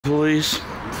Police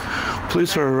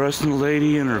are arresting a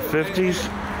lady in her 50s.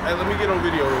 Hey, let me get on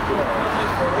video real quick.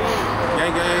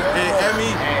 Gang, gang. Hey, add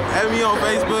me on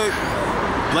Facebook.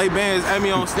 Blake Bands, add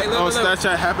me on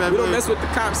Snapchat. Happy. We don't mess with the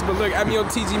cops, but look, add me on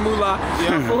TG Moolah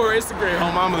for Instagram.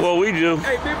 On Mama. Well, we do.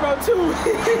 Hey, Big Bro too.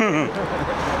 Hey,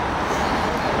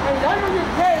 why don't you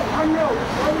pay? I know.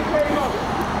 Why don't you pay up?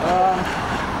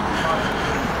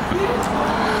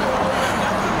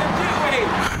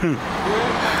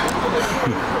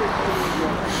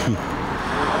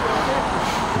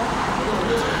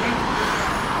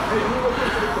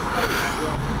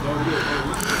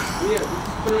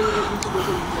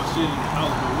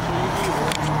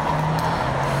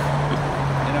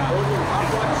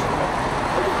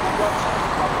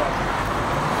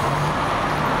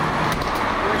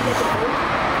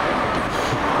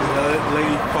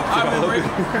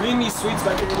 We need sweets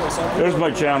back here. There's my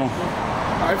channel.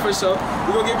 Alright, for sure.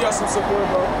 We're gonna give y'all some support,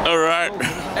 bro. Alright.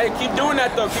 Hey, keep doing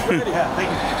that though. Keep ready. Yeah, thank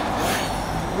you.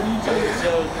 What are you doing?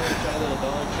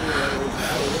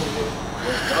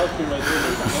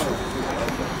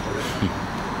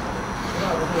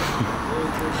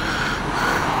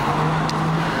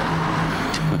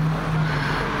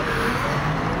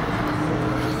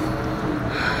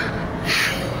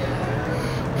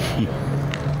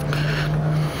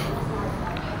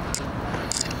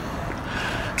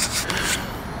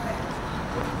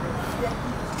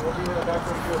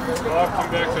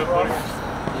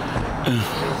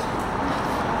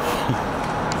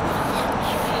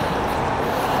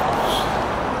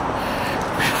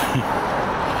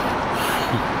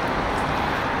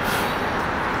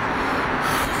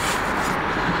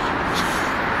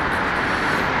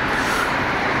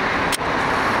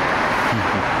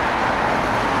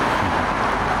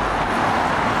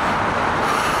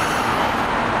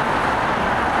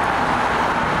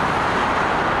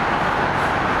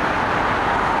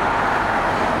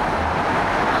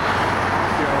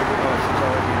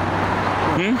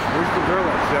 Where's the girl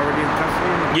at? She's already in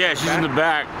custody? Yeah, she's in the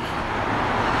back.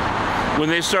 When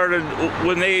they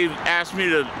asked me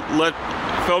to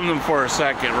film them for a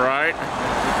second, right?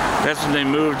 That's when they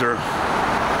moved her.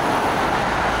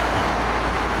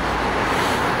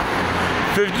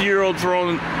 50-year-old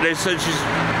they said she's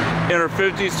in her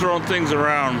 50s throwing things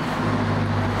around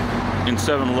in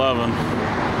 7-Eleven.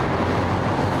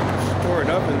 It's tore it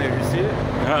up in there. You see it?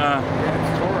 Yeah,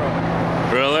 it's tore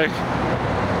up. Really?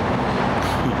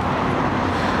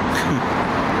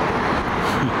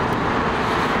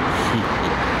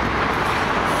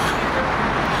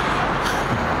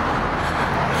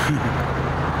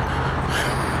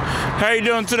 How you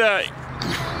doing today?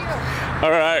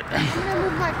 All right. I'm gonna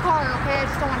move my car, okay? I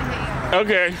just don't want to hit you.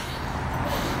 Okay.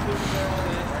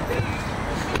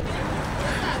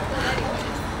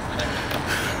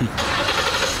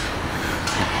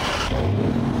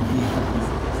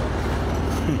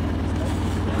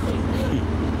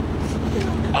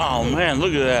 Oh man,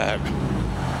 look at that.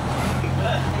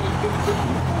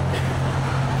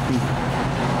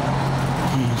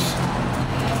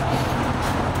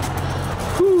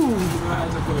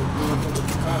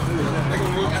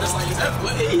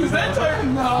 Is that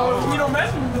turn? No, we don't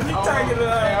mess with the big target.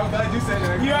 I'm glad you said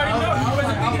that. You already know. I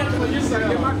wasn't thinking that's what you're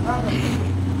saying.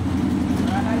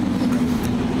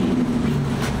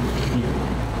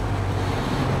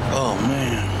 Oh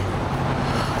man.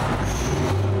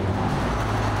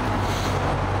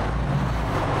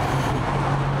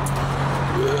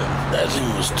 That thing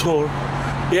was tore.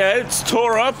 Yeah, it's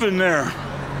tore up in there.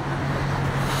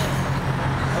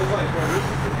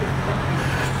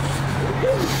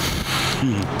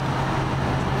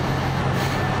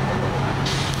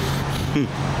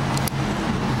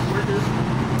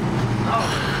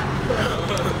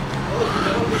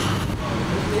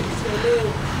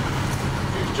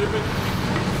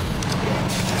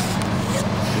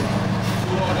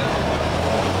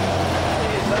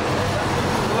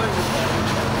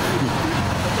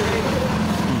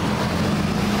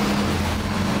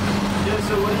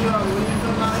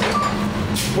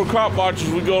 We're cop watchers.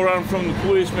 We go around from the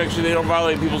police, make sure they don't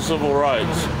violate people's civil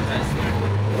rights.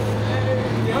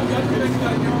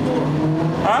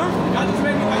 Huh?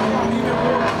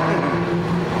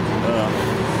 Yeah,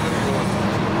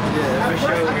 for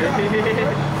sure.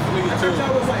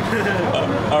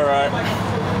 All right.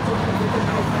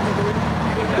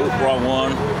 Oops, wrong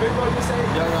one.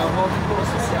 Y'all got multiples?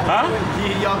 Huh?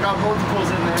 Y'all got multiples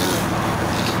in there.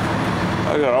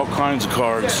 I got all kinds of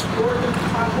cards.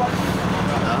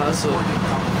 Hustle.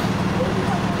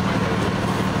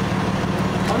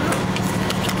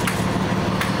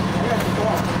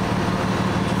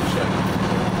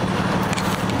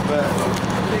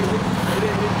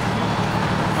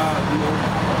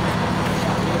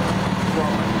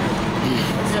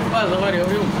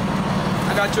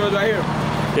 I got yours right here.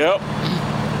 Yep.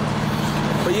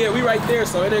 But yeah, we right there,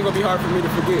 so it ain't gonna be hard for me to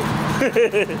forget.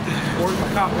 Where's my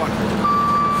cop watcher?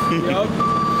 Yup.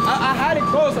 I had it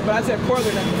close, but I said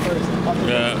Portland at the first.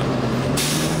 Yeah.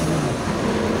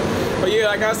 But yeah,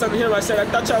 like I was telling him, I said I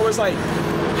thought y'all was like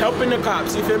helping the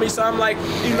cops. You feel me? So I'm like,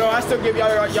 you know, I still give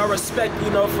y'all respect, you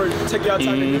know, for taking y'all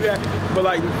time to do that. But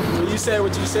like when you said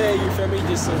what you said, you feel me?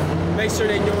 Just to make sure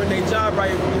they doing their job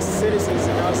right with the citizens.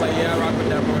 And I was like, yeah, I rock with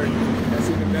that more. That's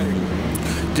even better.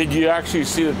 Did you actually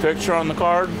see the picture on the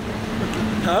card?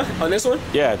 Huh? On this one?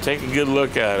 Yeah, take a good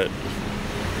look at it.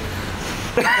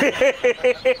 I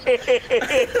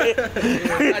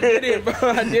did it, bro.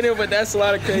 I did it, but that's a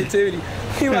lot of creativity.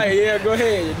 He like, yeah, go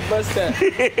ahead, bust that. I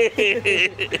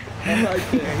like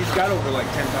that. Yeah, he's got over like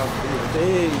 10,000 videos.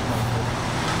 Dang.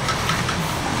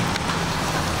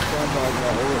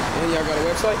 And y'all got a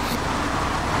website?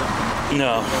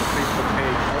 No. Got a Facebook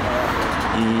page.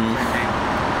 Mm.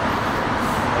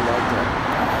 I like that.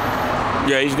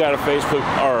 Yeah, he's got a Facebook,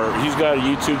 or he's got a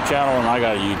YouTube channel, and I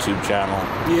got a YouTube channel.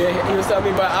 Yeah, he was telling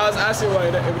me, but I was asking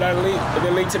if that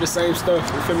link to the same stuff.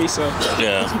 You feel me? So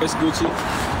Yeah. it's Gucci.